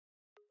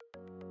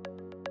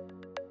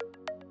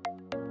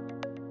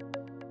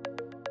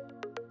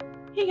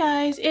Hey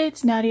guys,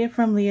 it's Nadia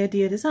from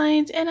LiaDia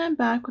Designs and I'm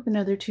back with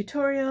another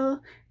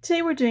tutorial.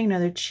 Today we're doing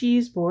another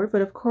cheese board,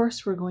 but of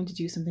course we're going to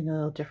do something a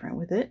little different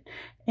with it.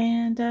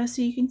 And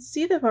so you can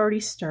see that I've already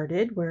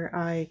started where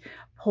I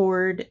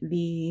poured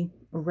the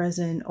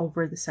resin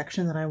over the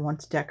section that I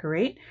want to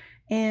decorate.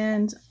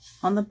 And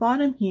on the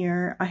bottom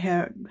here, I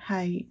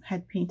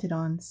had painted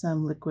on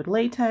some liquid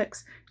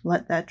latex,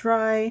 let that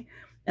dry,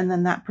 and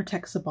then that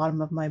protects the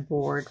bottom of my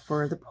board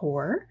for the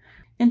pour.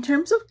 In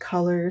terms of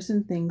colors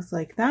and things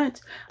like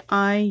that,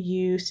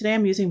 today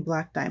I'm using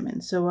Black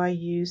Diamond. So I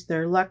used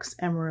their Luxe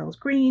Emerald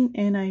Green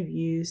and I've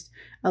used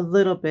a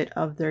little bit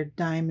of their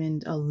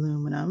Diamond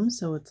Aluminum.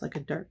 So it's like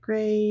a dark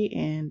gray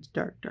and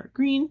dark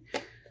green.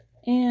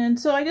 And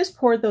so I just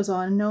poured those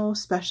on, no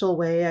special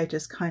way. I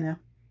just kind of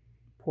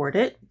poured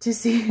it to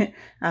see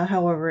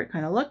however it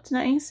kind of looked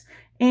nice.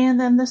 And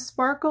then the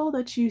sparkle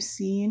that you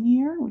see in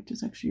here, which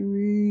is actually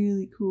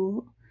really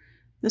cool.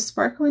 The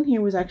sparkle in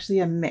here was actually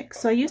a mix.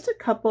 So I used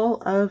a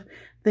couple of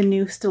the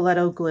new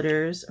stiletto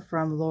glitters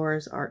from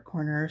Laura's Art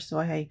Corner. So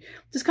I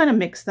just kind of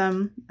mixed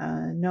them,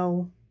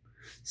 no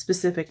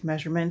specific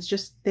measurements,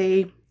 just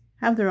they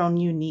have their own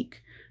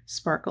unique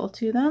sparkle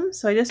to them.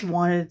 So I just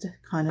wanted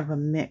kind of a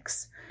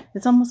mix.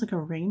 It's almost like a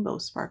rainbow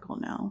sparkle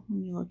now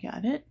when you look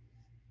at it.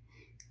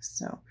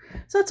 So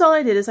that's all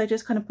I did, is I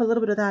just kind of put a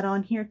little bit of that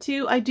on here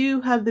too. I do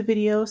have the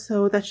video,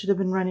 so that should have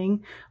been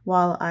running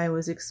while I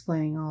was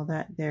explaining all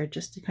that there,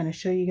 just to kind of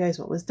show you guys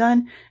what was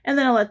done. And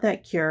then I'll let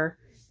that cure.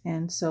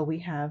 And so we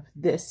have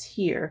this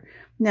here.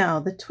 Now,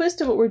 the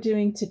twist of what we're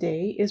doing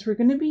today is we're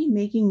going to be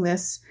making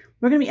this,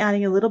 we're going to be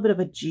adding a little bit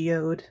of a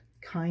geode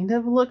kind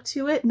of look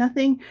to it.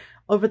 Nothing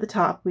over the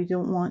top. We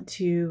don't want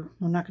to,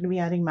 I'm not going to be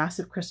adding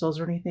massive crystals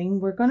or anything.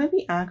 We're going to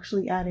be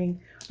actually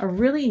adding a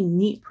really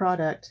neat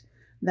product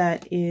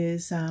that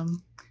is,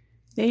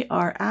 they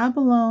are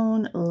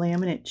Abalone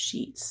laminate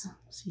sheets.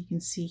 So you can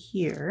see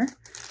here,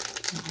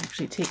 I'll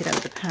actually take it out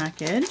of the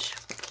package.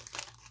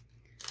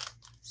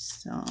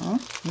 So, I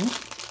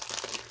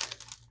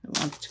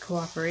want it to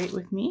cooperate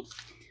with me.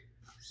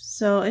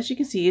 So as you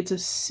can see, it's a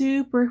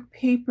super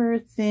paper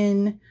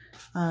thin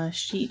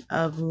sheet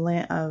of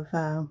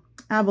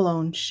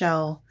abalone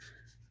shell.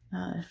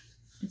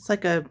 It's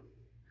like a,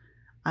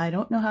 I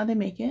don't know how they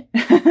make it,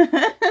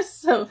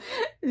 so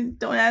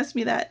don't ask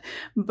me that.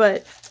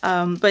 But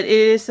it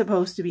is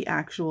supposed to be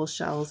actual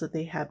shells that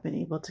they have been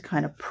able to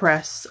kind of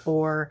press,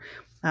 or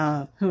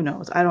who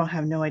knows? I don't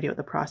have no idea what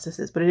the process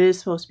is, but it is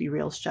supposed to be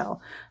real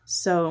shell.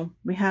 So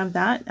we have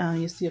that.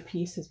 You see a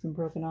piece has been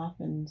broken off,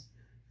 and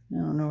I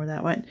don't know where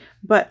that went.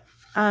 But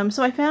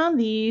so I found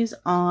these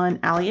on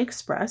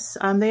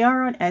AliExpress. They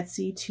are on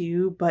Etsy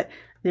too, but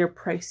they're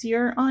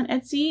pricier on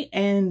Etsy,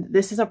 and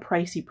this is a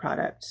pricey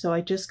product. So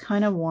I just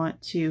kind of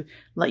want to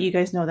let you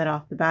guys know that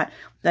off the bat,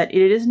 that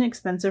it is an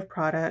expensive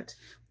product.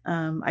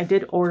 I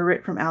did order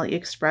it from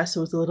AliExpress, so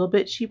it was a little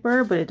bit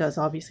cheaper, but it does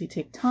obviously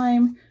take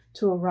time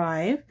to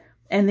arrive.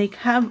 And they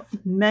have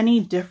many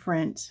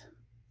different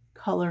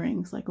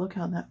colorings. Like, look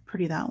how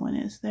pretty that one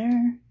is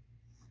there.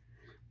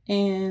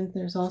 And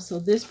there's also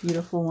this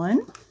beautiful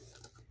one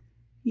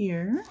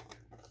here,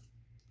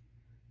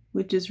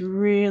 which is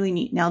really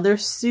neat. Now they're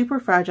super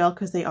fragile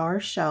because they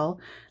are shell.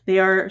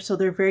 So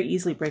they're very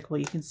easily breakable.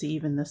 You can see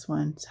even this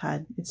one,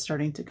 it's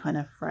starting to kind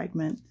of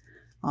fragment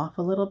off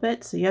a little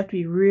bit. So you have to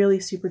be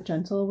really super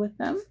gentle with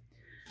them.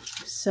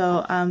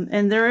 So,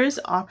 and there is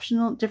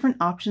different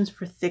options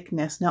for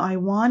thickness. Now I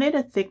wanted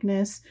a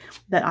thickness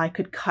that I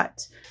could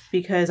cut,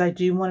 because I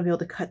do want to be able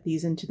to cut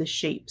these into the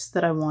shapes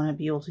that I want to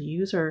be able to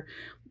use, or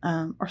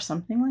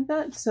something like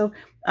that. So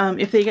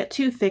if they get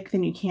too thick,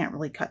 then you can't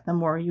really cut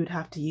them, or you would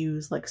have to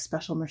use like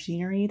special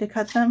machinery to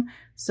cut them.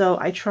 So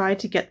I tried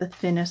to get the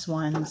thinnest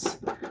ones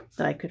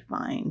that I could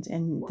find,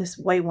 and this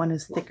white one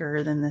is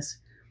thicker than the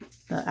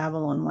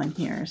abalone one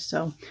here.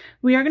 So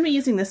we are going to be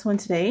using this one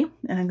today,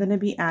 and I'm going to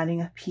be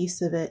adding a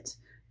piece of it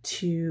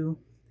to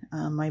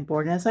my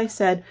board. And as I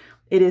said,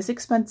 it is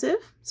expensive,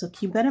 so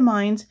keep that in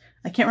mind.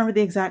 I can't remember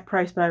the exact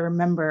price, but I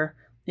remember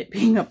it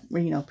being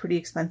pretty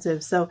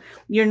expensive. So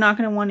you're not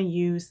going to want to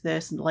use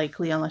this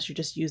likely unless you're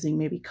just using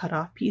maybe cut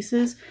off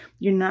pieces.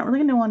 You're not really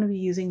going to want to be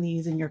using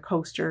these in your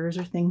coasters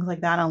or things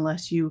like that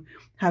unless you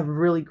have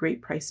really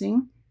great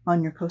pricing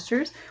on your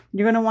coasters.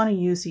 You're going to want to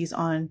use these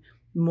on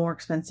more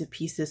expensive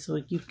pieces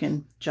so you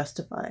can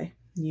justify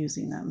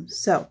using them.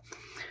 So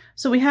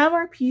we have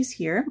our piece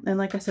here, and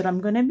like I said,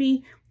 I'm going to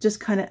be just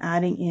kind of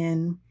adding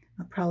in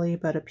probably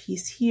about a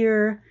piece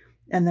here,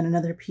 and then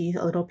another piece,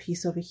 a little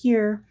piece over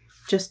here,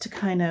 just to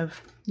kind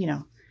of,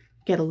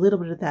 get a little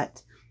bit of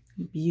that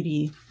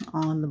beauty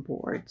on the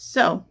board.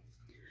 So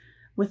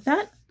with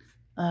that,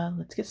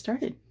 let's get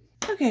started.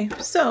 Okay,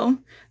 so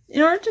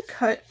in order to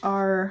cut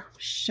our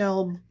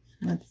shell,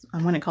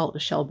 I'm going to call it a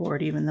shell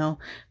board, even though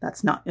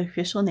that's not the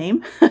official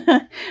name.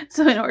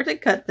 So in order to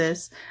cut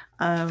this,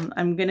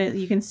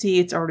 you can see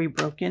it's already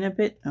broken a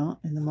bit. Oh,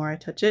 and the more I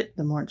touch it,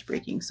 the more it's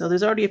breaking. So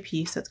there's already a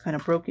piece that's kind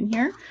of broken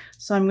here.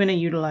 So I'm going to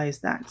utilize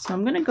that. So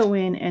I'm going to go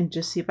in and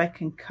just see if I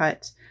can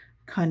cut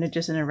kind of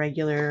just in a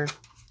regular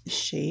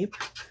shape.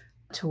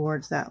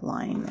 towards that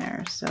line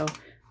there. So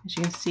as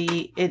you can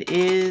see, it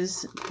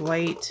is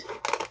quite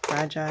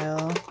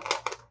fragile.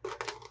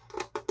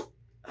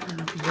 I don't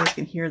know if you guys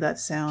can hear that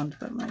sound,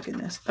 but my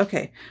goodness.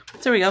 Okay, so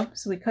there we go.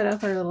 So we cut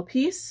off our little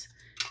piece,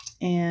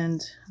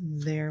 and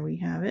there we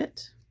have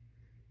it.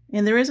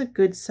 And there is a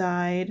good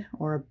side,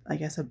 or I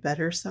guess a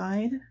better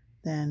side,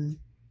 than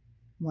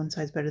one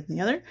side's better than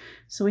the other.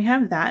 So we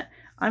have that.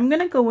 I'm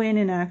gonna go in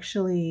and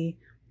actually,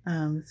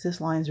 this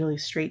line's really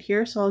straight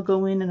here, so I'll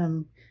go in and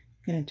I'm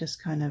gonna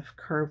just kind of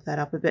curve that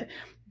up a bit.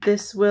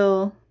 This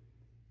will,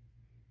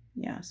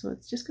 yeah, so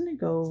it's just gonna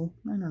go,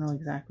 I don't know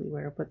exactly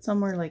where, but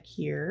somewhere like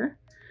here.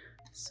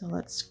 So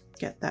let's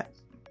get that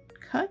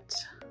cut.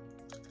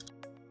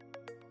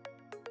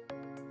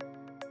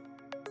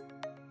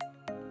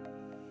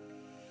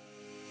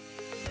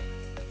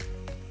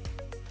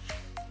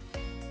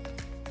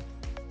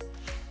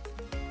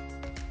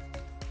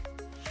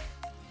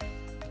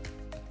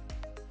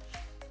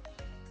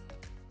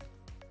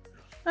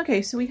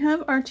 Okay, so we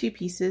have our two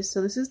pieces.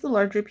 So this is the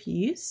larger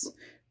piece,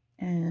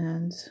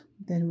 and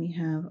then we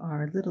have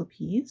our little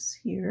piece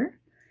here.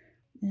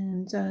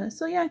 And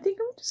so yeah, I think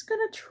I'm just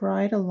gonna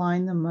try to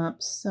line them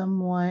up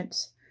somewhat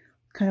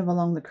kind of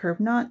along the curve,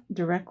 not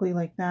directly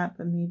like that,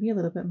 but maybe a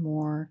little bit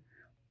more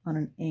on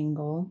an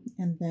angle,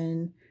 and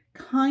then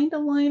kind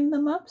of line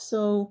them up.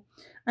 So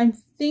I'm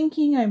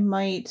thinking I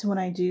might, when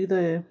I do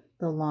the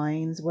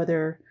lines,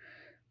 whether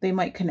they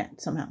might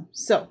connect somehow.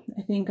 So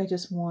I think I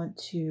just want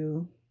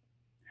to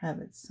have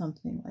it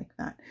something like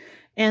that.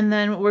 And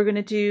then what we're going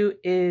to do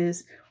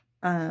is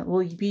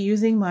we'll be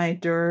using my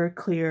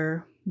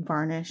DuraClear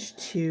varnish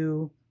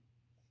to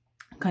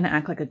kind of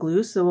act like a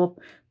glue. So we'll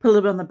put a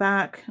little bit on the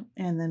back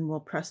and then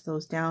we'll press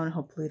those down.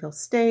 Hopefully it'll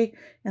stay.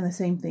 And the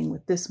same thing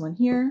with this one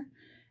here.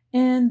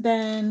 And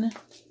then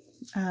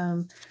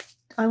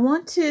I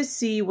want to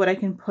see what I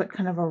can put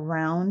kind of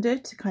around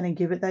it to kind of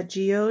give it that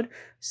geode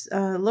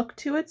look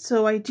to it.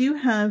 So I do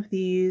have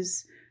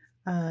these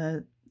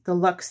the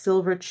Luxe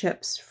Silver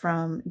Chips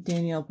from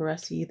Danielle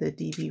Baresi, the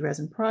DB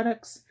Resin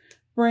Products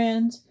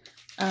brand.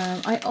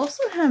 I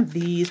also have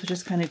these, which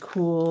is kind of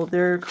cool.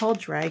 They're called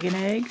Dragon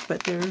Egg,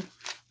 but they're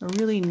a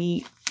really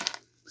neat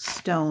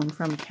stone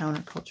from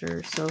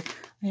Counterculture. So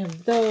I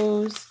have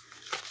those,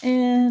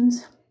 and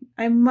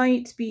I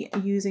might be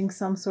using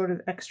some sort of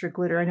extra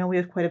glitter. I know we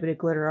have quite a bit of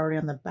glitter already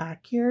on the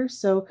back here,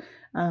 so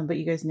but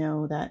you guys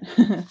know that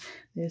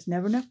there's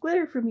never enough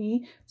glitter for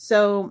me.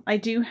 So I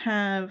do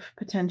have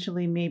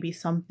potentially maybe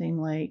something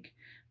like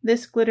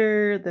this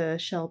glitter, the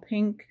shell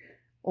pink,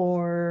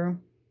 or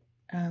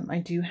I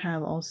do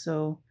have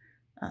also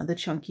the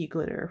chunky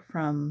glitter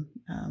from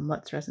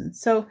Lutz Resin.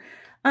 So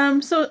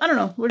so I don't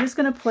know, we're just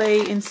gonna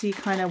play and see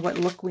kind of what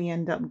look we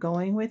end up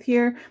going with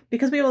here,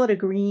 because we have a lot of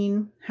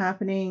green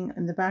happening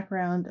in the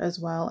background as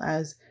well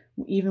as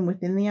even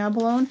within the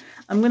abalone.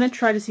 I'm gonna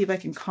try to see if I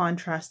can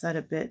contrast that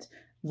a bit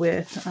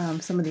with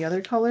some of the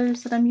other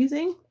colors that I'm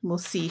using. We'll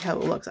see how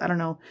it looks. I don't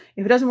know,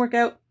 if it doesn't work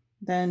out,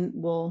 then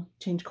we'll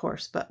change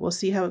course, but we'll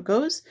see how it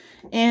goes.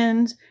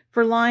 And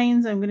for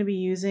lines, I'm going to be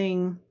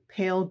using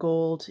pale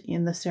gold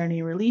in the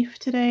Serenity Relief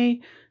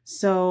today.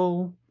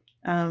 So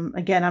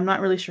again, I'm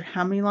not really sure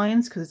how many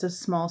lines because it's a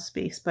small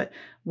space, but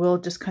we'll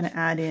just kind of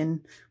add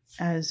in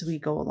as we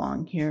go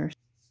along here.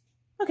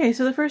 Okay,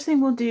 so the first thing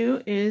we'll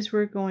do is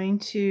we're going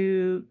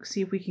to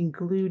see if we can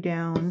glue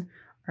down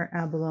our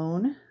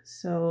abalone.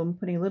 So I'm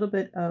putting a little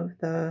bit of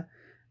the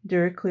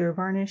DuraClear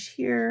varnish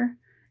here,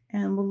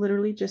 and we'll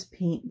literally just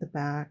paint the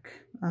back.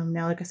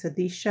 Now, like I said,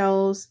 these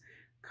shells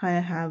kind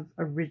of have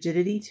a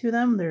rigidity to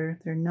them. They're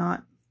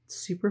not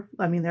super,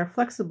 I mean, they're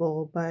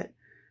flexible, but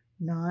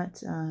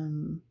not,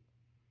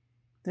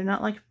 they're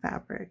not like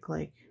fabric.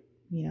 Like,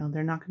 you know,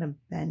 they're not going to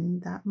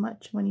bend that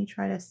much when you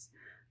try to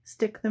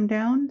stick them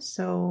down.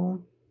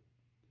 So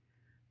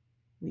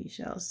we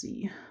shall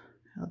see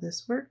how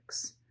this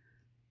works.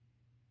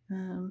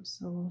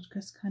 So we'll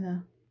just kind of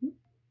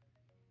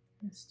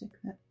stick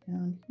that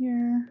down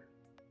here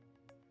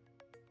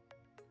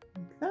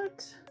like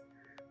that.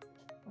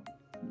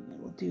 And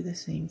we'll do the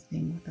same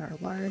thing with our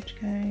large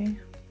guy.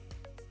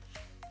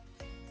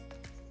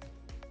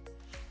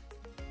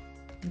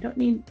 We don't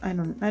need,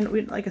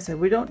 like I said,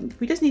 we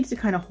just need to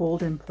kind of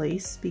hold in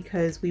place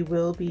because we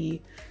will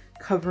be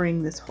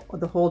covering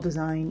the whole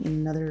design in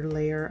another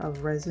layer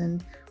of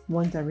resin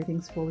once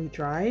everything's fully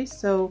dry.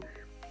 So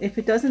if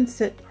it doesn't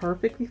sit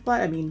perfectly flat,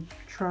 I mean,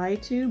 try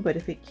to, but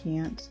if it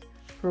can't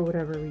for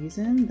whatever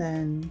reason,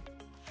 then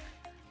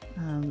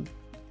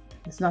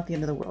it's not the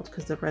end of the world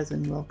because the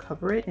resin will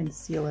cover it and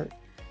seal it,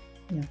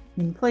 you know,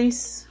 in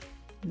place.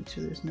 Make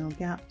sure there's no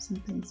gaps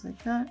and things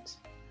like that.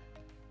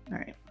 All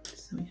right,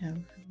 so we have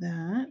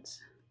that.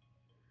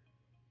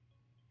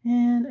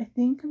 And I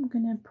think I'm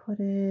gonna put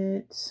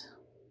it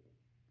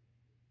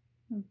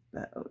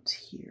about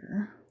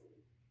here,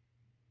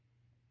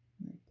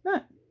 like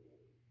that.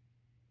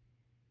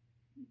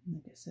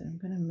 Like I said, I'm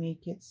gonna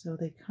make it so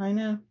they kind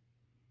of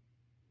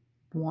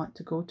want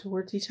to go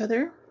towards each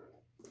other.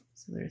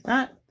 So there's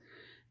that.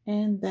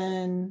 And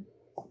then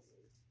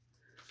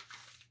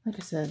like I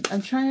said,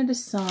 I'm trying to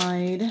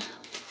decide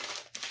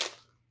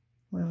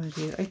what I'm going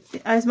to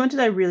do. As much as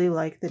I really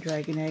like the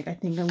dragon egg, I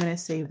think I'm going to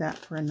save that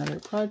for another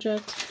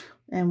project.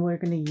 And we're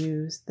going to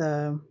use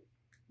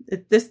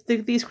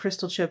these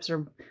crystal chips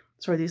are,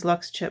 sorry, these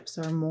luxe chips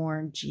are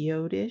more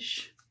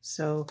geode-ish.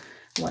 So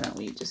why don't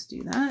we just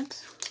do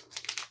that?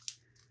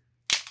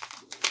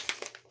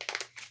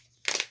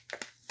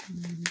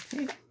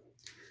 Okay.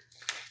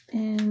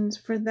 And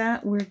for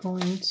that, we're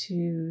going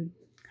to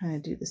kind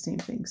of do the same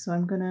thing. So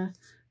I'm going to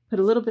put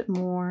a little bit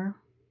more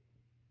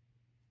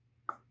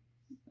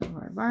of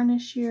our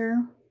varnish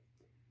here.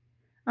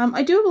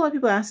 I do have a lot of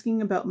people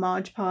asking about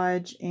Mod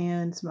Podge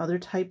and some other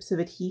types of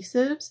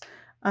adhesives.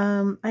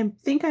 I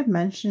think I've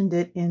mentioned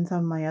it in some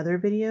of my other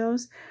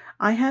videos.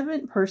 I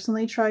haven't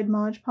personally tried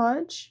Mod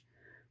Podge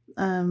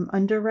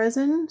under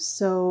resin,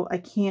 so I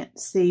can't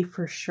say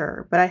for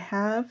sure, but I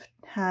have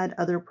had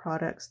other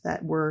products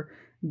that were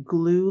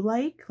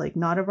glue-like, like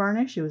not a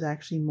varnish. It was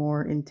actually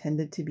more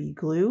intended to be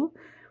glue.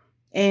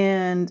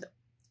 And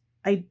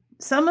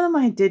some of them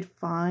I did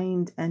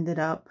find ended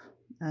up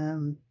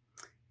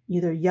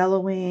either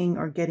yellowing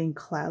or getting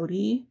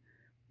cloudy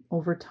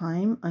over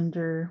time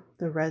under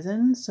the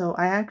resin. So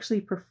I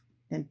actually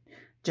and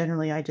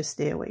generally I just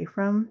stay away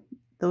from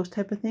those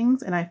type of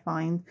things. And I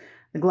find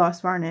the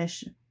gloss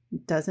varnish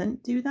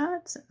doesn't do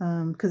that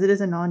because it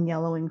is a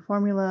non-yellowing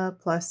formula.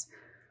 Plus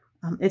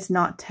it's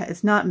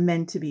not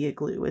meant to be a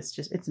glue.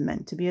 It's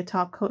meant to be a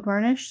top coat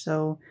varnish.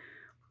 So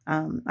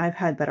I've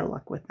had better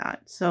luck with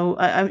that. So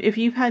if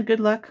you've had good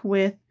luck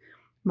with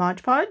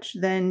Mod Podge,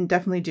 then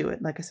definitely do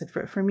it. Like I said,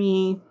 for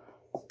me,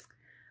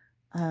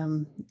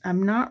 I'm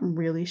not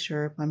really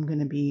sure if I'm going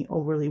to be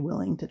overly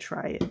willing to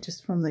try it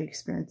just from the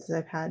experiences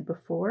I've had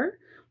before.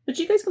 But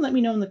you guys can let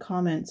me know in the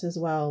comments as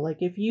well.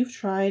 Like if you've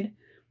tried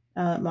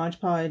Mod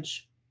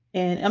Podge,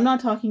 and I'm not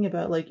talking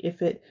about like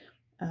if it,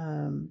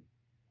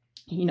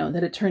 you know,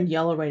 that it turned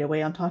yellow right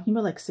away. I'm talking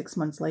about like 6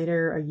 months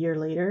later, a year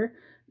later,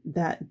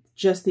 that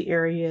just the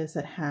areas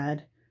that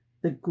had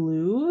the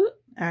glue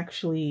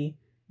actually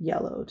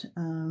yellowed.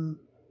 I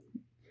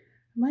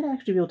might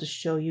actually be able to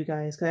show you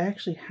guys because I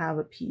actually have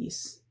a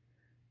piece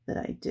that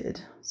I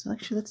did. So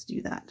actually let's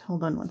do that.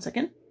 Hold on one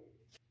second.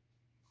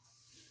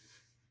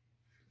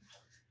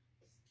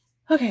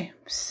 Okay,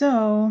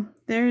 so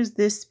there's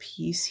this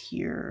piece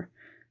here,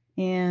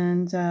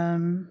 and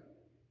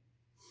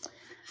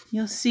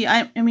you'll see,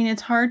 I mean,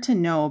 it's hard to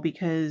know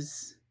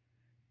because,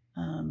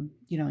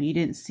 you know, you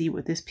didn't see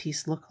what this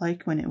piece looked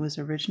like when it was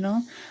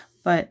original,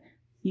 but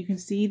you can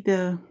see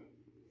this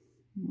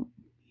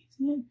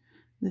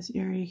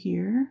area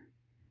here,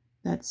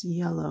 that's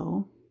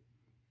yellow,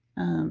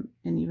 and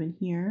even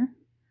here,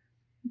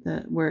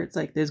 where it's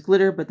like there's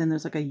glitter, but then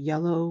there's like a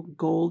yellow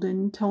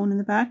golden tone in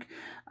the back.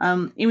 I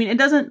mean, it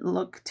doesn't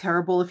look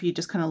terrible if you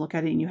just kind of look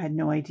at it and you had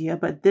no idea,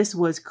 but this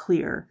was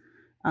clear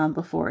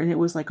before, and it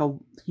was like a,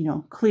 you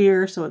know,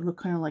 clear, so it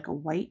looked kind of like a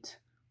white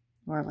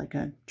or like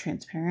a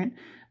transparent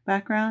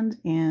background,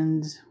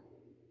 and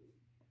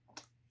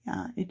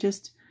yeah, it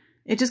just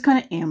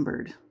kind of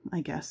ambered,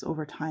 I guess,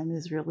 over time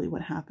is really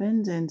what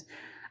happened. And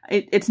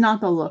it's not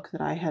the look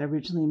that I had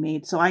originally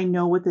made. So I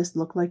know what this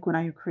looked like when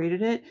I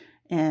created it,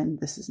 and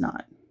this is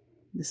not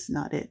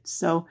it.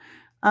 So,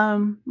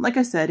 like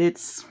I said,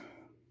 it's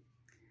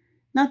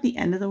not the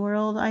end of the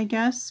world, I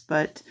guess,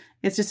 but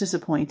it's just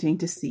disappointing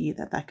to see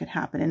that could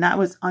happen. And that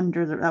was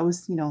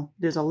you know,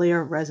 there's a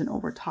layer of resin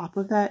over top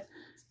of that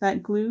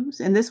glue.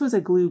 And this was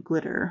a glue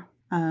glitter.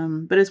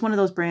 But it's one of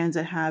those brands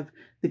that have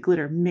the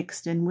glitter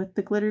mixed in with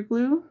the glitter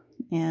glue,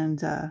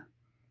 and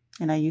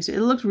I used it.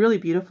 It looked really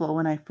beautiful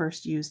when I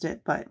first used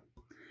it, but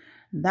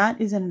that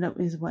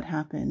is what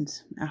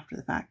happened after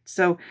the fact.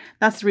 So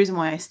that's the reason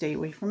why I stay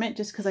away from it,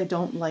 just because I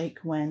don't like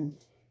when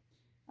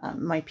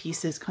my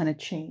pieces kind of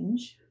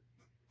change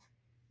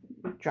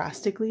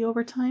drastically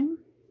over time.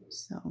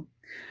 So,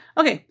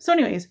 okay. So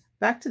anyways,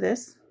 back to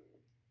this.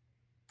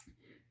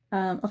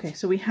 Okay,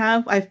 so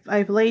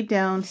I've laid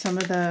down some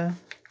of the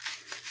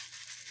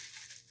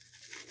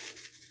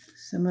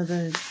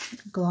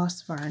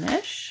gloss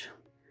varnish,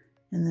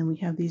 and then we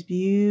have these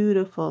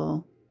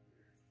beautiful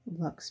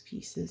luxe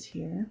pieces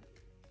here.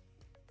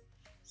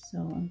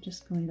 So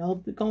I'll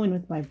be going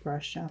with my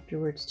brush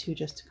afterwards too,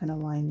 just to kind of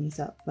line these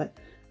up, but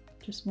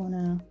just want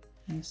to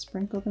kind of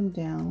sprinkle them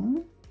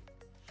down.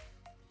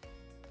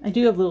 I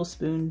do have little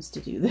spoons to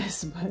do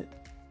this, but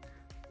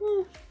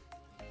I'll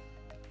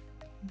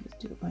just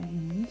do it by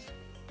hand.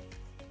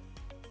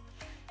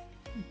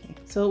 Okay,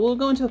 so we'll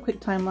go into a quick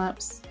time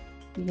lapse.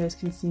 You guys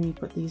can see me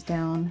put these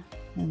down,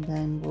 and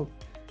then we'll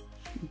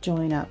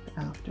join up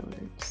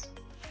afterwards.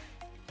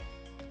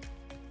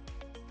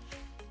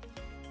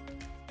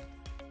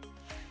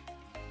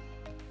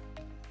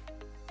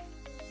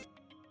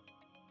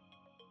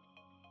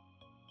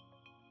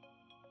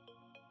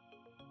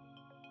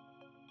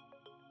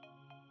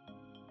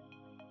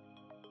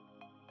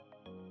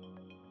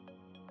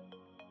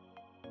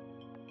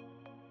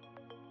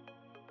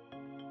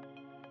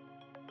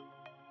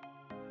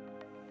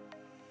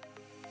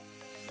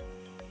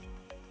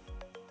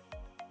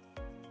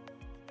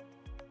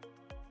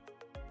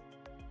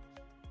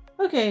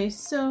 Okay,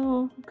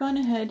 so I've gone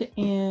ahead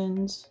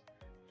and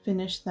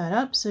finished that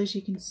up. So as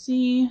you can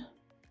see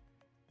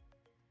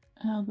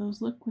how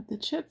those look with the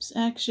chips.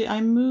 Actually,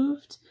 I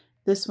moved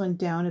this one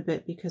down a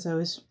bit because I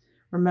was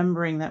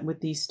remembering that with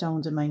these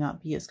stones it might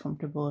not be as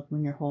comfortable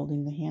when you're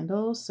holding the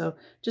handle. So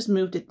just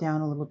moved it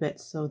down a little bit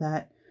so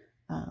that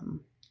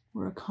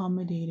we're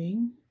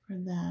accommodating for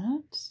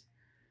that.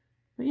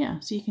 But yeah,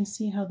 so you can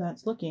see how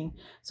that's looking.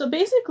 So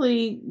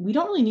basically, we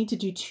don't really need to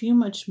do too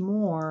much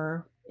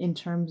more in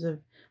terms of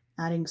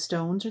adding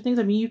stones or things.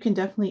 I mean, you can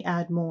definitely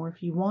add more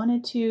if you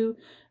wanted to,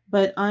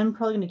 but I'm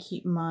probably going to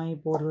keep my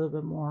board a little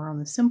bit more on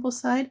the simple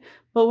side.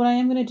 But what I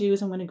am going to do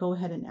is I'm going to go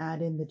ahead and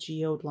add in the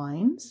geode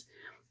lines.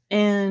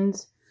 And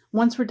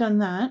once we're done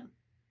that,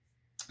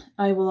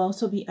 I will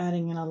also be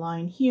adding in a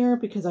line here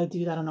because I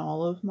do that on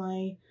all of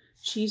my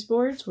cheese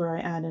boards where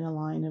I add in a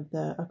line of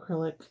the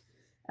acrylic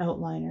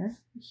outliner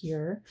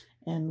here,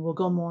 and we'll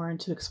go more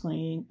into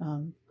explaining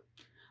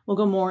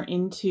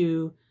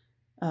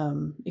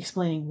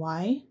explaining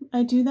why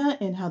I do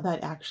that and how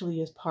that actually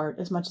is part,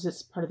 as much as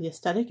it's part of the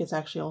aesthetic, it's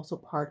actually also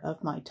part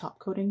of my top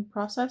coating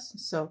process.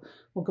 So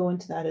we'll go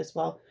into that as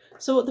well.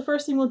 So the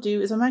first thing we'll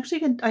do is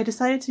I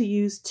decided to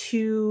use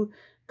 2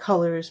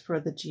 colors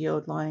for the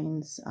geode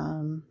lines.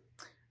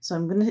 So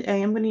I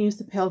am gonna use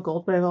the pale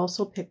gold, but I've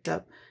also picked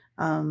up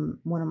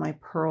one of my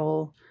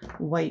pearl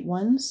white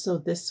ones. So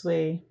this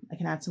way I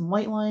can add some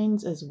white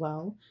lines as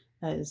well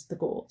as the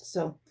gold.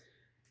 So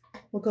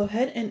we'll go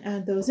ahead and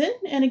add those in.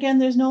 And again,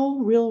 there's no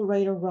real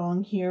right or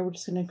wrong here. We're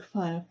just going to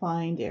kind of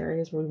find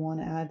areas where we want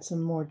to add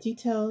some more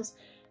details.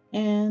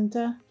 And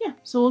yeah,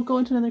 so we'll go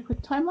into another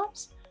quick time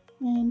lapse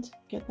and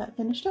get that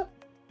finished up.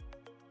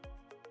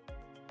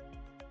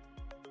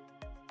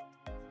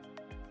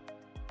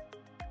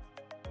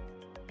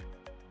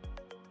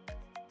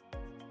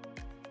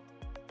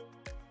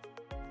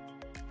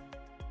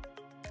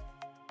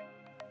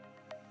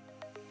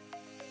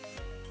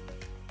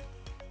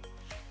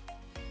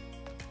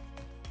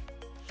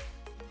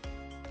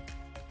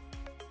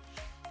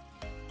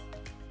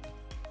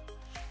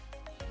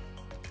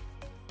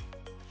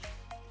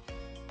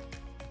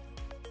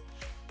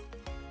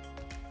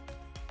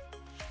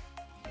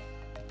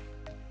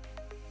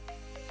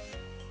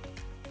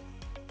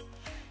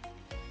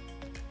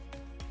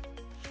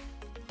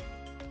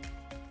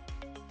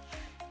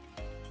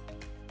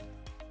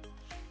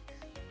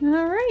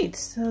 All right,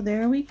 so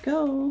there we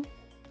go.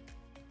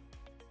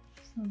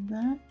 So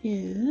that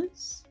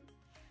is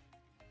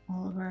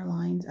all of our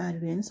lines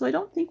added in. So I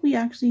don't think we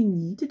actually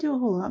need to do a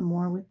whole lot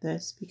more with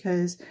this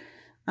because,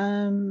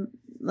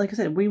 like I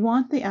said, we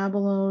want the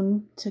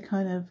abalone to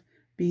kind of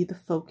be the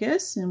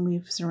focus, and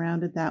we've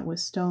surrounded that with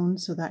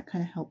stones, so that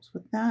kind of helps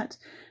with that.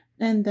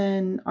 And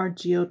then our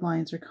geode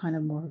lines are kind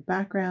of more of a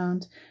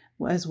background,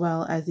 as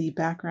well as the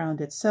background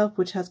itself,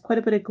 which has quite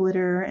a bit of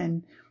glitter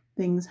and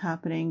things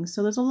happening.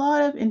 So there's a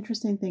lot of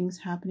interesting things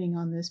happening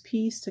on this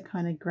piece to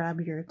kind of grab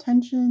your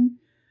attention.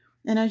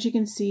 And as you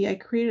can see, I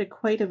created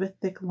quite of a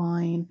thick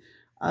line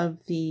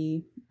of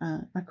the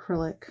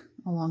acrylic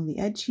along the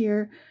edge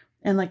here.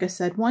 And like I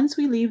said, once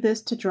we leave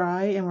this to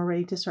dry and we're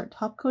ready to start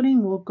top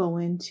coating, we'll go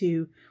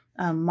into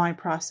my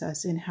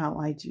process in how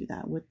I do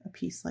that with a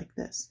piece like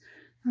this.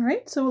 All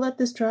right, so we'll let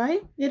this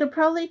dry. It'll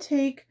probably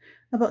take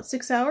about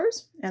 6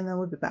 hours and then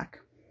we'll be back.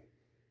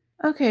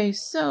 Okay,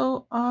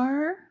 so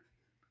our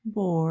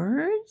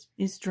board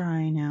is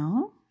dry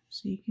now,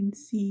 so you can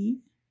see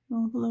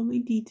all the lovely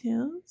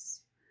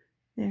details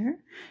there.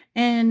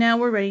 And now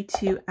we're ready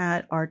to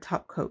add our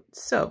top coat.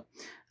 So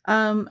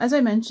as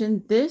I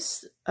mentioned,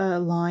 this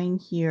line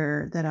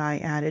here that I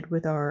added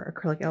with our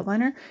acrylic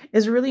outliner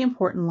is a really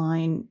important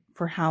line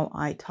for how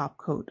I top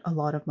coat a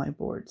lot of my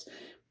boards.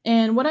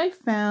 And what I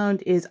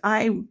found is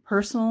I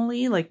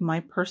personally, like my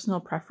personal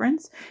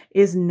preference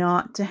is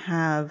not to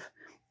have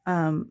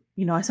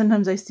you know,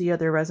 sometimes I see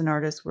other resin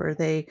artists where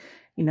they,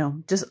 you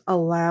know, just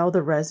allow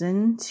the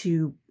resin to,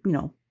 you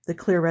know, the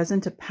clear resin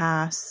to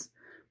pass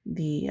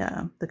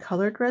the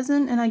colored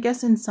resin. And I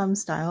guess in some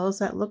styles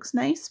that looks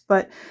nice,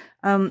 but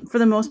for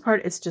the most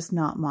part, it's just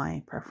not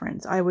my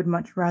preference. I would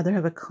much rather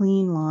have a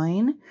clean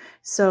line.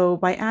 So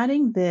by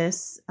adding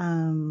this,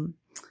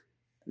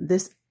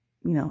 this,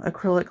 you know,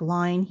 acrylic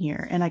line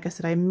here, and like I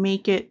said, I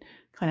make it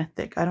kind of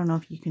thick. I don't know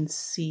if you can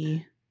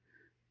see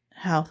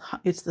how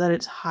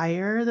it's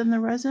higher than the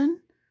resin.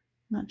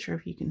 I'm not sure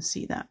if you can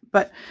see that,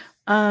 but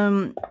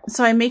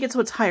so I make it so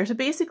it's higher. So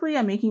basically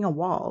I'm making a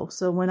wall.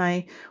 So when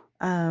I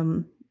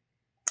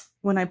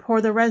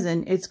pour the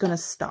resin, it's going to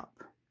stop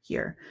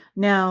here.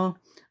 Now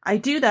I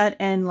do that,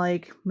 and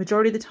like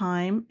majority of the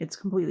time it's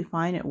completely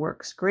fine. It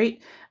works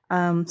great.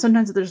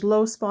 Sometimes if there's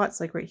low spots,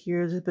 like right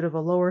here, there's a bit of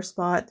a lower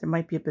spot, there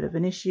might be a bit of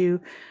an issue,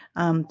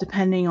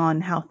 depending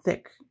on how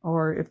thick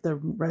or if the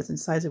resin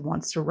size it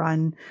wants to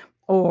run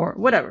or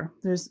whatever.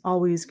 There's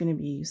always going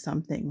to be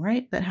something,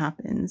 right, that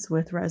happens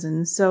with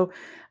resin. So,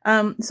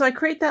 so I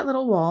create that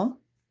little wall.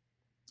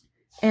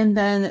 And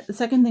then the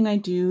second thing I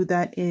do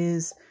that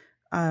is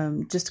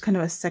just kind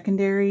of a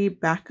secondary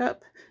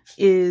backup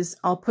is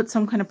I'll put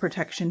some kind of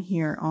protection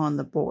here on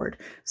the board.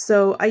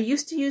 So I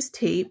used to use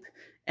tape,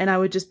 and I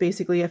would just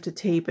basically have to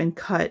tape and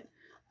cut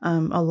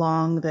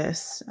along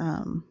this,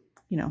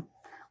 you know,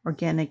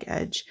 organic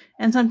edge.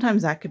 And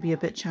sometimes that could be a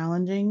bit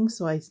challenging,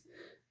 so I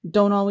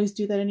don't always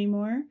do that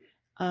anymore.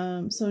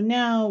 So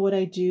now what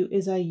I do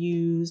is I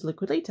use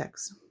liquid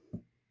latex.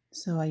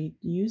 So I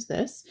use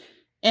this.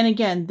 And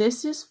again,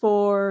 this is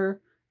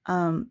for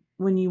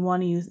when you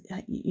want to use,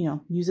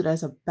 use it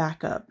as a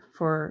backup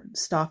for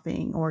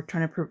stopping or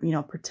trying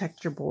to,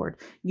 protect your board.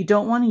 You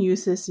don't want to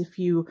use this if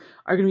you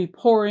are going to be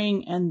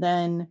pouring and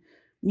then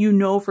you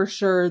know for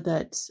sure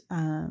that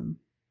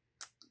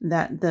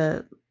that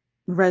the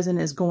resin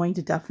is going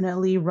to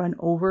definitely run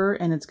over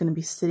and it's going to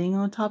be sitting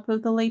on top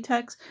of the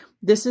latex.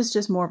 This is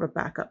just more of a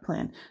backup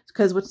plan,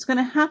 because what's going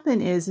to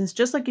happen is it's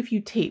just like if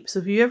you tape. So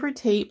if you ever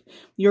tape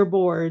your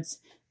boards,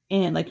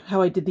 and like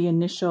how I did the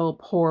initial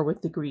pour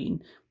with the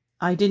green,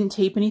 I didn't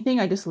tape anything.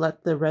 I just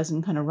let the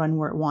resin kind of run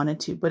where it wanted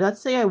to. But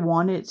let's say I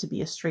wanted it to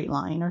be a straight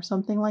line or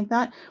something like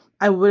that.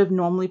 I would have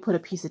normally put a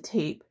piece of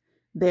tape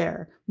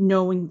there,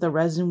 knowing the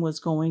resin was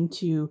going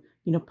to,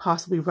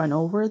 possibly run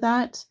over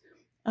that,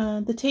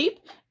 the tape.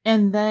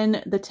 And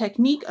then the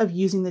technique of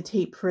using the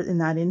tape in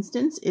that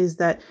instance is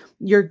that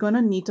you're going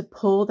to need to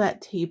pull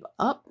that tape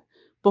up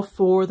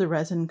before the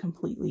resin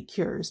completely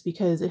cures,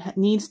 because it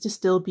needs to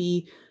still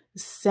be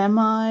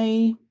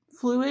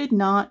semi-fluid,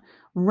 not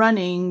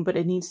running, but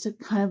it needs to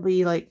kind of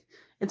be like,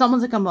 it's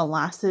almost like a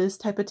molasses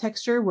type of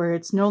texture where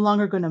it's no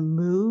longer going to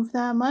move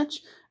that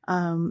much,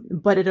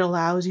 but it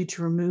allows you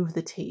to remove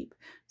the tape.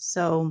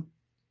 So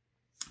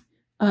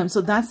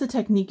that's the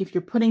technique if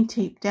you're putting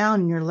tape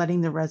down and you're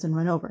letting the resin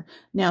run over.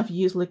 Now, if you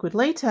use liquid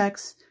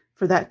latex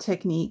for that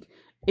technique,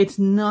 it's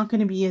not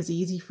going to be as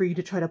easy for you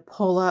to try to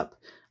pull up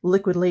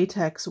liquid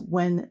latex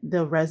when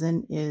the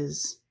resin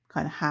is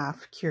kind of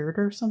half cured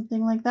or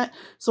something like that.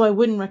 So I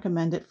wouldn't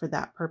recommend it for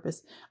that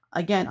purpose.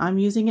 Again, I'm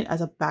using it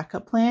as a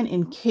backup plan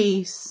in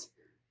case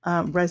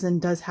resin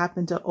does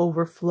happen to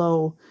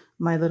overflow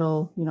my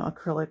little,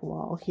 acrylic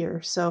wall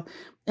here. So,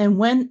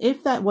 and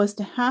if that was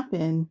to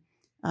happen,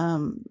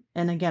 and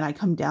again, I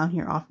come down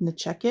here often to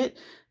check it.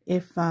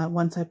 If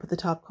once I put the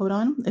top coat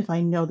on, if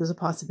I know there's a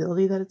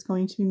possibility that it's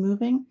going to be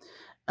moving,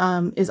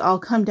 is I'll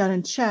come down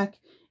and check.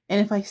 And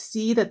if I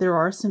see that there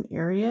are some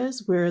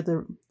areas where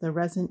the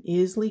resin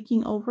is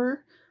leaking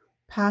over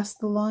past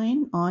the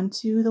line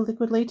onto the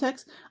liquid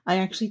latex, I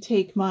actually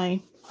take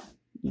my,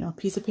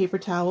 piece of paper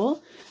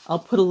towel. I'll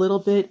put a little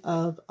bit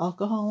of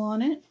alcohol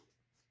on it.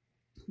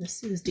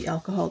 This is the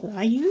alcohol that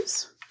I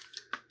use,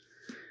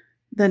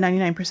 the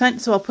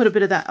 99%. So I'll put a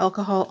bit of that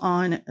alcohol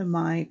on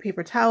my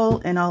paper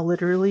towel, and I'll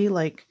literally,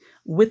 like,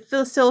 with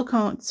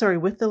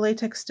the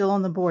latex still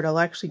on the board, I'll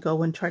actually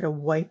go and try to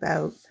wipe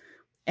out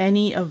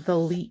any of the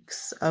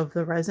leaks of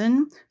the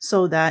resin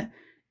so that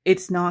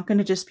it's not going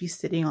to just be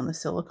sitting on the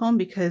silicone,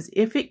 because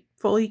if it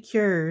fully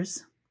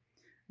cures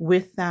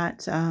with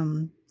that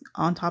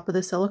on top of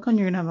the silicone,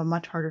 you're going to have a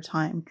much harder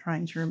time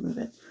trying to remove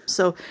it.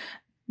 So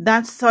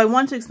I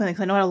wanted to explain it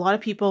because I know a lot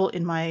of people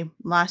in my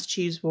last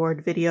cheese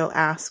board video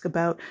ask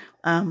about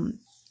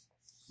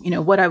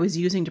what I was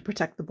using to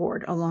protect the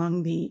board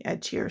along the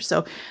edge here.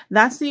 So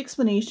that's the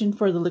explanation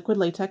for the liquid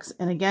latex.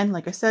 And again,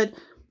 like I said,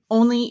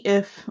 only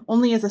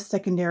as a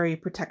secondary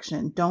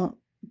protection. Don't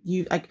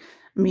you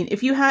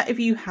if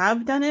you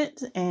have done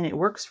it and it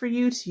works for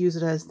you to use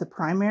it as the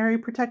primary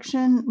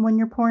protection when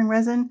you're pouring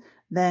resin,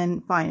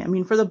 then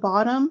fine. For the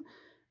bottom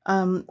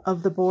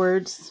of the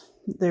boards,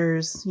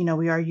 there's,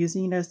 we are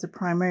using it as the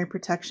primary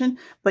protection,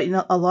 but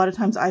a lot of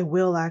times I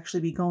will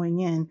actually be going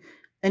in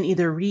and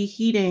either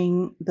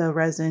reheating the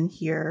resin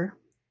here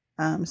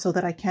so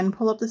that I can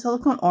pull up the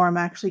silicone, or I'm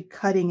actually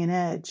cutting an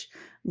edge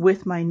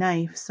with my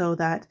knife so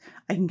that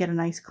I can get a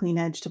nice clean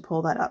edge to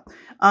pull that up.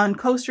 On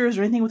coasters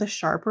or anything with a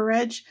sharper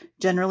edge,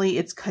 generally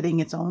it's cutting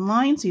its own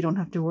line, so you don't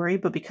have to worry.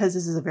 But because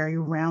this is a very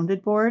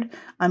rounded board,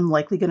 I'm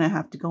likely going to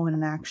have to go in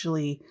and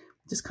actually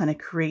just kind of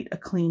create a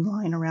clean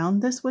line around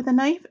this with a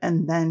knife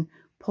and then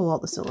pull all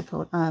the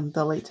silicone,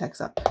 the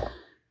latex up.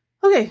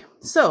 Okay,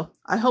 so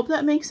I hope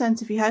that makes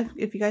sense. If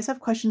you guys have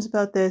questions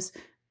about this,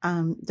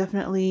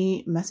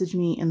 definitely message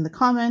me in the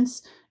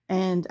comments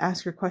and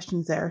ask your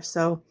questions there.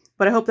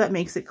 But I hope that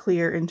makes it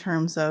clear in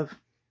terms of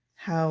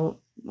how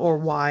or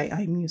why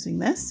I'm using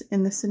this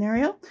in this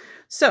scenario.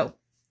 So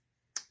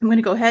I'm going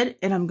to go ahead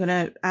and I'm going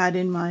to add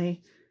in my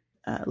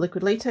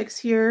liquid latex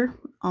here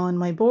on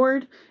my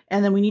board,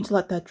 and then we need to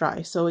let that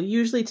dry. So it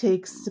usually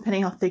takes,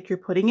 depending how thick you're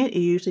putting it, it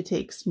usually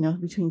takes,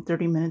 between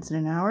 30 minutes and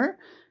an hour.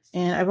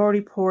 And I've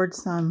already poured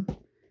some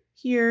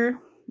here,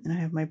 and I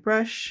have my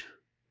brush.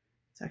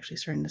 It's actually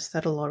starting to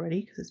settle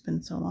already because it's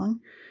been so long.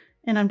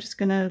 And I'm just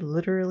going to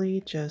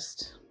literally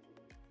just,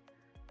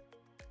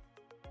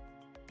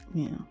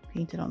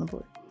 paint it on the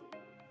board.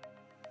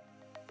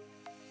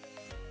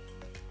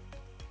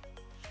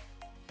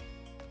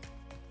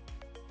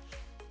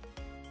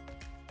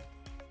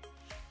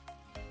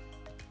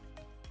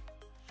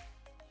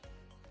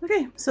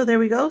 Okay, so there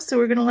we go. So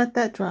we're going to let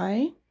that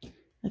dry.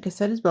 like I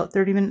said, is about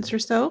 30 minutes or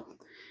so.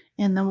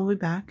 And then we'll be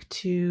back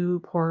to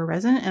pour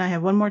resin. And I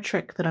have one more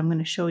trick that I'm going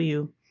to show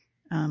you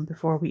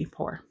before we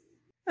pour.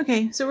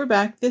 Okay, so we're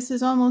back. This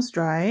is almost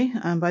dry.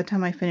 By the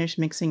time I finish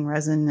mixing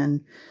resin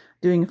and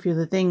doing a few of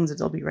the things,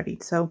 it'll be ready.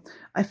 So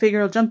I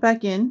figure I'll jump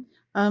back in.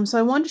 So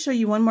I wanted to show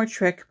you one more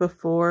trick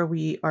before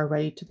we are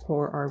ready to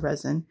pour our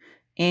resin.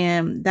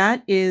 And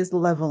that is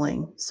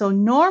leveling. So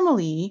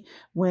normally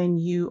when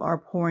you are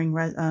pouring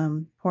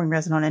resin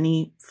on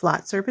any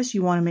flat surface,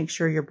 you want to make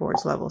sure your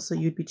board's level. So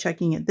you'd be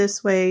checking it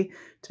this way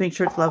to make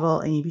sure it's level,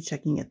 and you'd be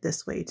checking it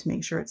this way to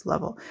make sure it's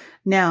level.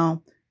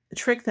 Now, the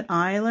trick that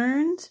I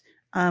learned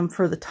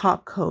for the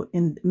top coat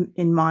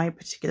in my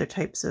particular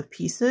types of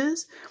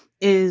pieces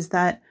is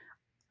that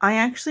I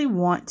actually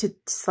want to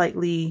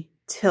slightly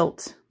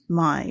tilt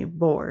my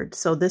board.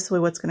 So this way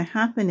what's going to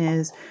happen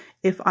is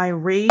if I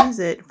raise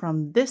it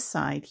from this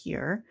side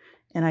here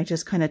and I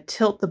just kind of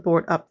tilt the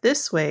board up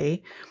this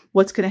way,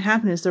 what's going to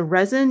happen is the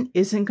resin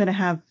isn't going to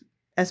have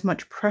as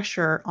much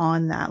pressure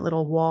on that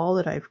little wall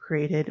that I've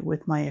created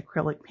with my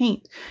acrylic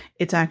paint.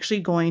 It's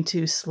actually going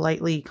to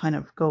slightly kind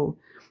of go,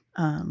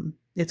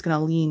 it's going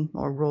to lean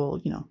or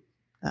roll,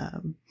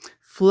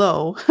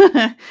 flow,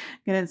 and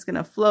it's going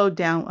to flow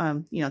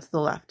down, to the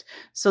left.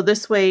 So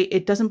this way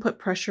it doesn't put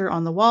pressure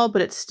on the wall,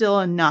 but it's still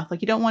enough.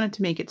 Like you don't want it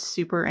to make it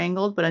super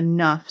angled, but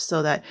enough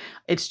so that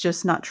it's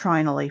just not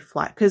trying to lay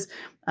flat, because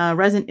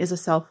resin is a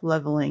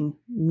self-leveling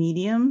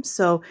medium.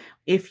 So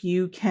if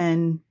you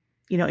can,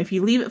 if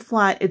you leave it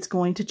flat, it's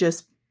going to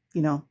just,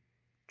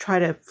 try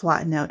to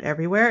flatten out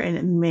everywhere, and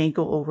it may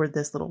go over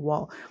this little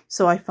wall.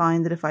 So I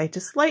find that if I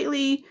just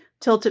slightly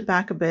tilt it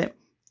back a bit,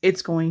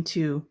 it's going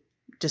to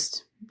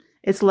just,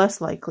 it's less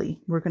likely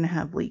we're going to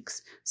have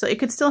leaks. So it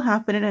could still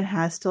happen, and it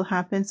has still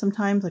happened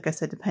sometimes, like I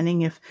said,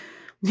 depending if,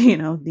 the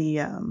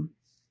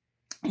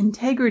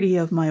integrity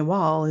of my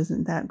wall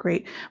isn't that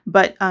great.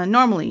 But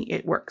normally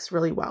it works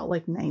really well,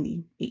 like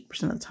 98%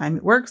 of the time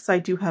it works. I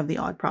do have the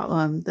odd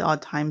problem, the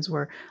odd times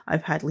where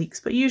I've had leaks,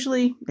 but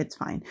usually it's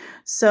fine.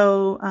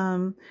 So,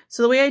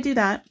 so the way I do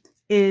that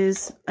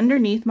is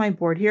underneath my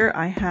board here,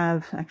 I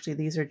have, actually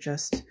these are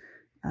just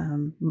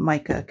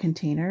Mica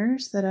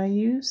containers that I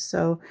use.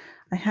 So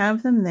I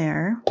have them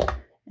there.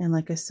 And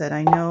like I said,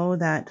 I know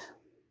that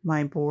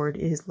my board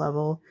is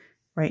level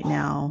right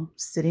now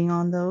sitting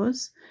on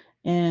those.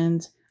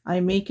 And I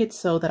make it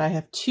so that I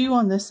have 2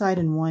 on this side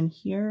and 1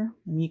 here.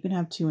 I mean, you can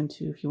have 2 and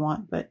 2 if you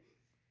want, but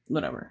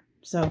whatever.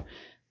 So,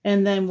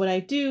 and then what I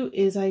do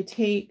is I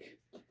take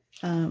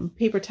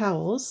paper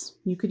towels.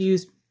 You could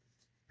use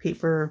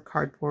paper,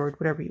 cardboard,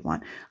 whatever you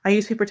want. I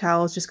use paper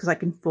towels just because I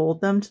can fold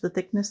them to the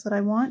thickness that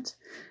I want.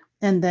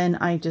 And then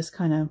I just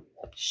kind of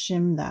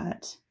shim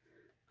that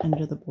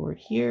under the board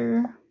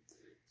here.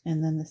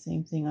 And then the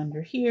same thing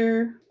under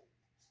here.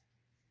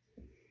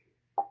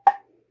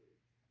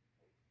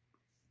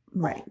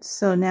 Right,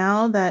 so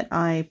now that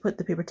I put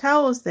the paper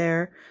towels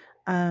there,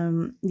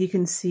 you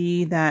can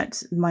see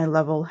that my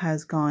level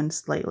has gone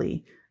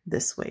slightly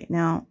this way.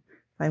 Now,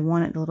 if I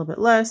want it a little bit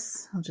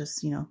less, I'll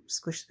just,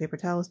 squish the paper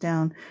towels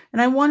down.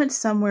 And I want it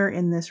somewhere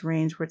in this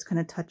range where it's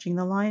kind of touching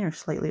the line or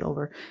slightly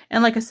over.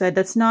 And like I said,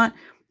 that's not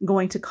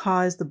going to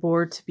cause the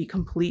board to be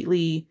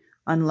completely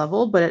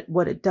unlevel, but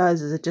what it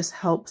does is it just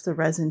helps the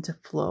resin to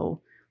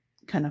flow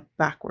kind of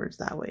backwards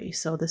that way.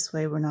 So this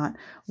way we're not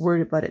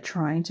worried about it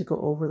trying to go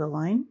over the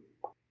line.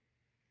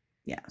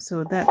 Yeah,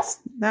 so that's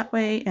that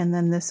way, and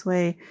then this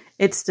way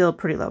it's still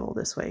pretty level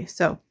this way.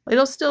 So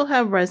it'll still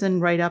have resin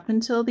right up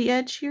until the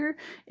edge here.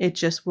 It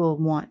just will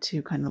want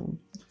to kind of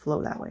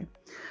flow that way.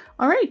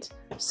 All right,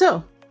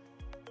 so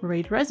we're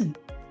ready to resin.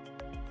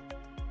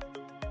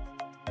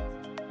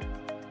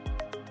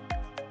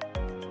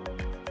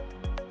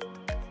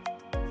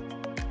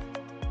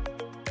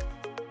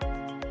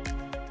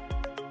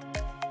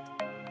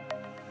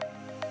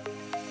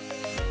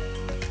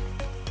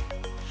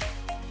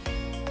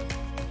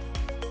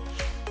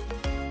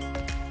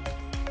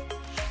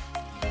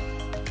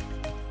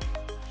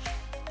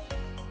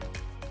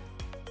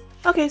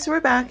 Okay, so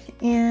we're back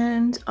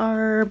and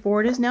our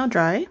board is now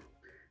dry,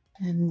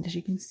 and as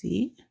you can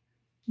see,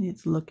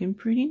 it's looking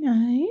pretty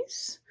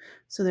nice.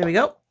 So there we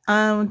go.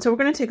 So we're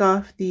going to take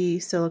off the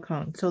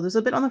silicone. So there's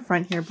a bit on the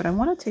front here, but I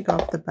want to take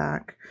off the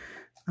back.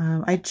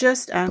 I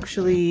just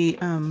actually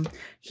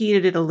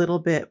heated it a little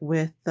bit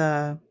with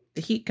the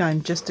heat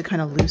gun just to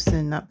kind of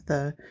loosen up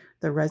the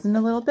resin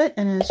a little bit.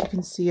 And as you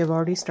can see, I've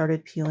already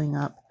started peeling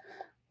up.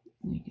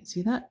 You can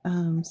see that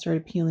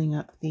started peeling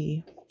up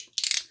the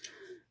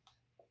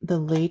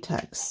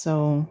latex.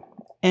 So,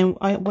 and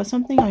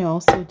something I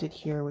also did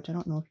here, which I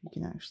don't know if you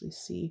can actually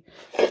see,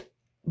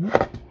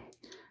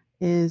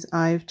 is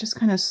I've just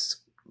kind of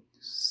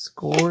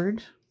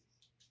scored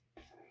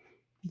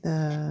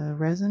the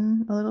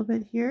resin a little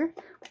bit here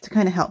to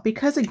kind of help,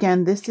 because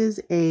again, this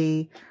is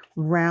a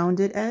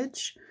rounded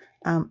edge.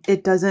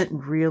 It doesn't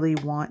really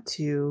want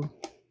to,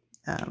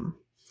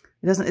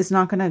 it's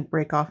not going to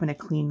break off in a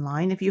clean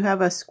line. If you have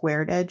a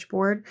squared edge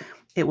board,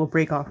 it will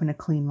break off in a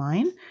clean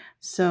line.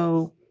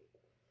 So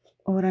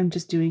what I'm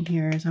just doing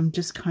here is I'm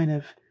just kind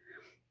of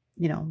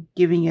you know,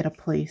 giving it a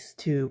place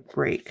to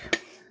break.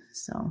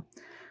 So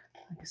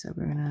like I said,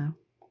 we're gonna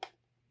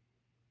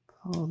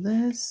pull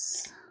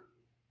this.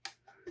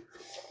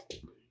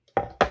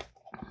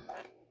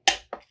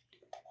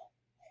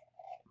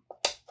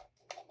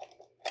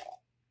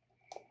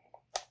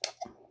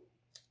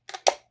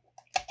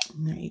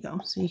 And there you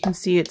go. So you can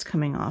see it's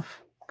coming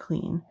off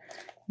clean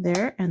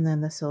there, and then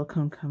the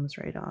silicone comes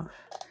right off.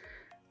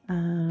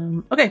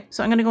 Okay,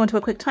 so I'm going to go into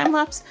a quick time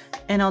lapse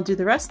and I'll do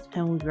the rest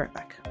and we'll be right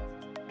back.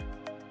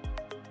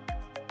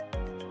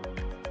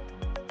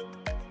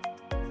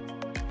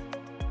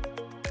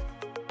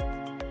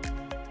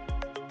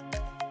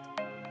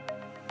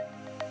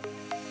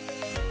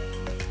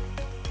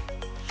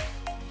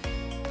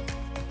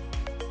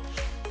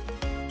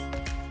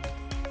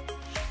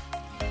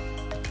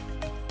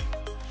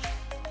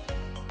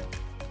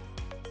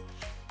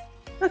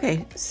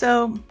 Okay,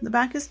 so the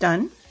back is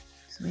done.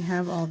 So we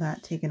have all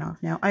that taken off.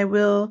 Now I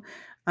will,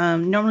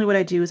 normally what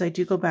I do is I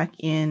do go back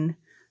in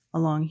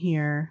along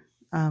here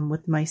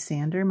with my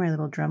sander, my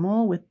little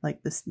Dremel with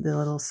like the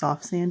little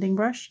soft sanding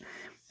brush.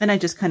 And I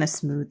just kind of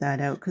smooth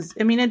that out because,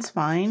 I mean, it's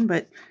fine,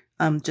 but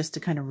just to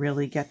kind of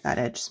really get that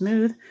edge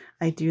smooth,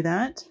 I do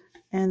that.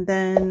 And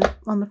then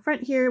on the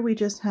front here, we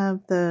just have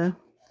the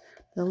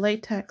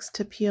latex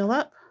to peel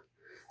up.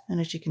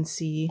 And as you can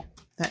see,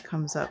 that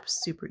comes up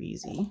super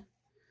easy.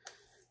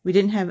 We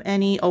didn't have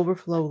any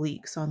overflow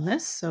leaks on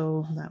this,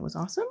 so that was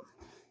awesome.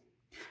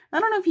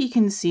 I don't know if you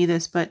can see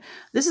this, but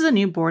this is a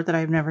new board that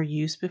I've never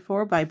used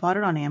before, but I bought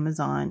it on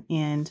Amazon,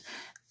 and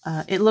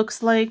it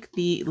looks like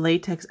the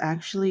latex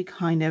actually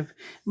kind of,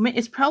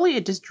 it's probably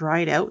it just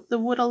dried out the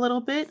wood a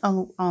little bit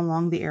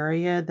along the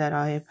area that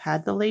I've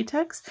had the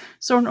latex.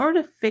 So in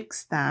order to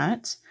fix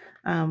that,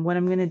 what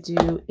I'm going to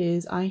do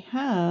is I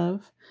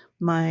have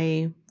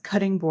my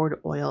cutting board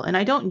oil, and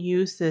I don't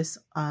use this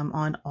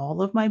on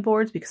all of my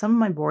boards because some of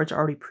my boards are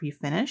already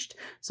pre-finished,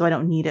 so I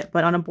don't need it.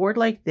 But on a board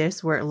like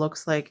this where it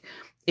looks like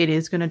it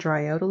is going to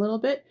dry out a little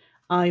bit,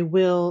 I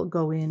will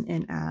go in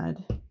and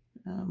add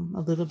a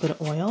little bit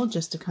of oil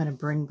just to kind of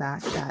bring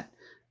back that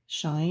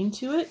shine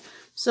to it.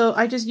 So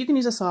you can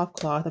use a soft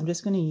cloth. I'm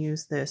just going to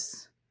use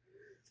this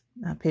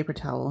paper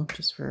towel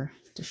just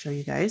to show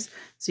you guys.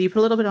 So you put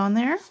a little bit on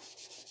there,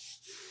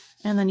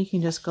 and then you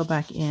can just go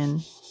back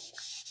in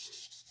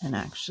and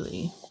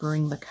actually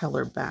bring the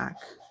color back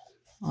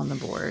on the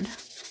board.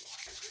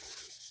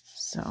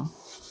 So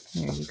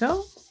there you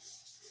go.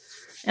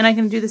 And I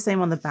can do the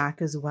same on the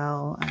back as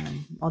well.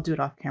 I'll do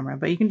it off camera,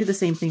 but you can do the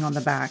same thing on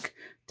the back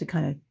to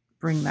kind of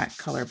bring that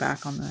color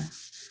back on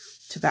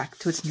back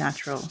to its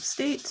natural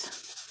state.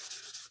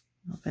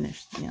 I'll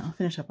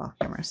finish up off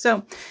camera.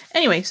 So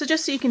anyway, so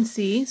just so you can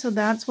see, so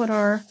that's what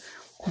our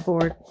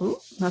board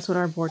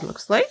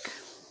looks like.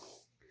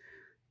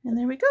 And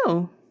there we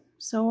go.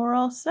 So we're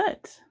all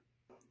set.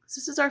 So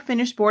this is our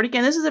finished board.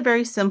 Again, this is a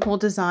very simple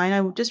design.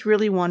 I just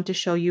really wanted to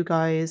show you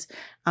guys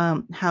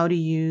how to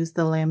use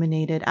the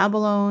laminated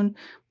abalone.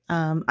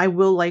 I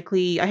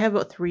have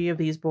about 3 of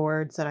these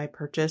boards that I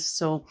purchased,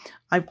 so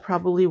I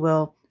probably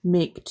will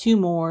make 2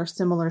 more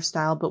similar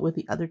style, but with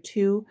the other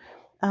two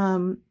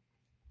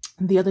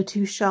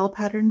shell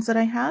patterns that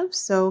I have.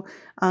 So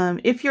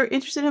if you're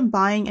interested in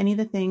buying any of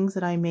the things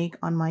that I make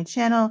on my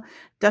channel,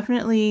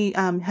 definitely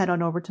head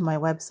on over to my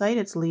website.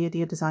 It's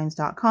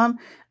liadiadesigns.com.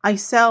 I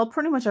sell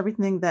pretty much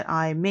everything that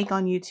I make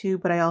on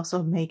YouTube, but I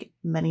also make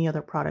many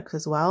other products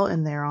as well,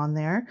 and they're on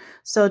there.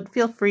 So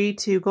feel free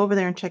to go over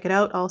there and check it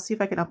out. I'll see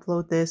if I can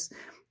upload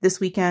this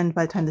weekend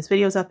by the time this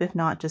video is up. If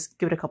not, just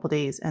give it a couple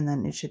days and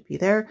then it should be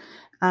there.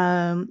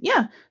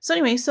 Yeah. So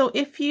anyway, so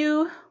if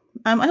you...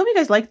 I hope you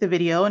guys like the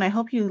video, and I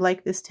hope you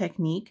like this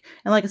technique.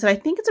 And like I said, I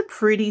think it's a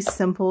pretty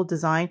simple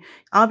design.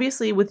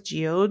 Obviously, with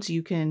geodes,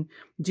 you can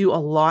do a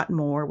lot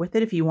more with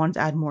it. If you want to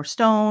add more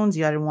stones,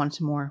 you want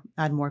to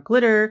add more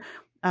glitter.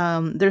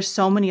 There's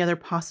so many other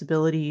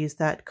possibilities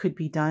that could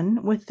be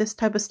done with this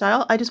type of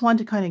style. I just wanted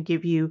to kind of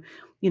give you,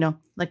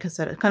 like I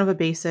said, kind of a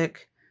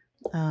basic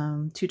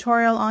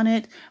tutorial on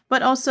it.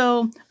 But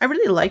also, I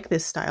really like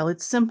this style.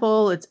 It's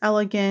simple, it's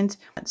elegant.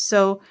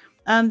 So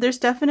there's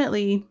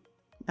definitely...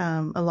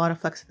 a lot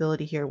of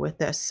flexibility here with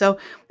this. So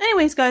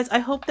anyways, guys, I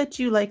hope that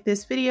you like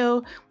this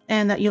video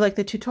and that you like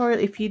the tutorial.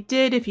 If you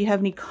did, if you have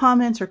any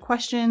comments or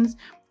questions,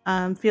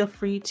 feel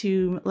free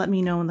to let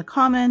me know in the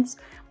comments.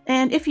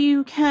 And if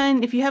you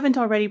haven't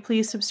already,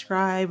 please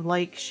subscribe,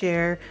 like,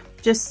 share,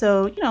 just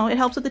so, it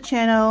helps with the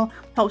channel,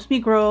 helps me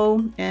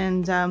grow.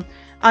 And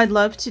I'd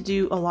love to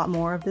do a lot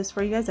more of this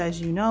for you guys,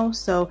 as you know.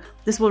 So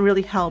this will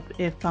really help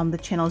if the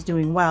channel is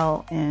doing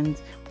well and,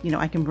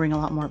 I can bring a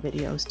lot more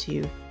videos to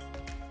you.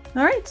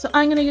 All right, so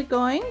I'm gonna get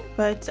going,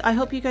 but I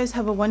hope you guys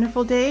have a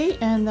wonderful day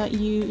and that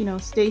you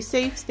stay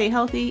safe, stay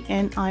healthy,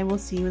 and I will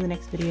see you in the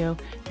next video.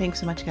 Thanks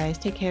so much, guys.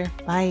 Take care.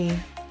 Bye.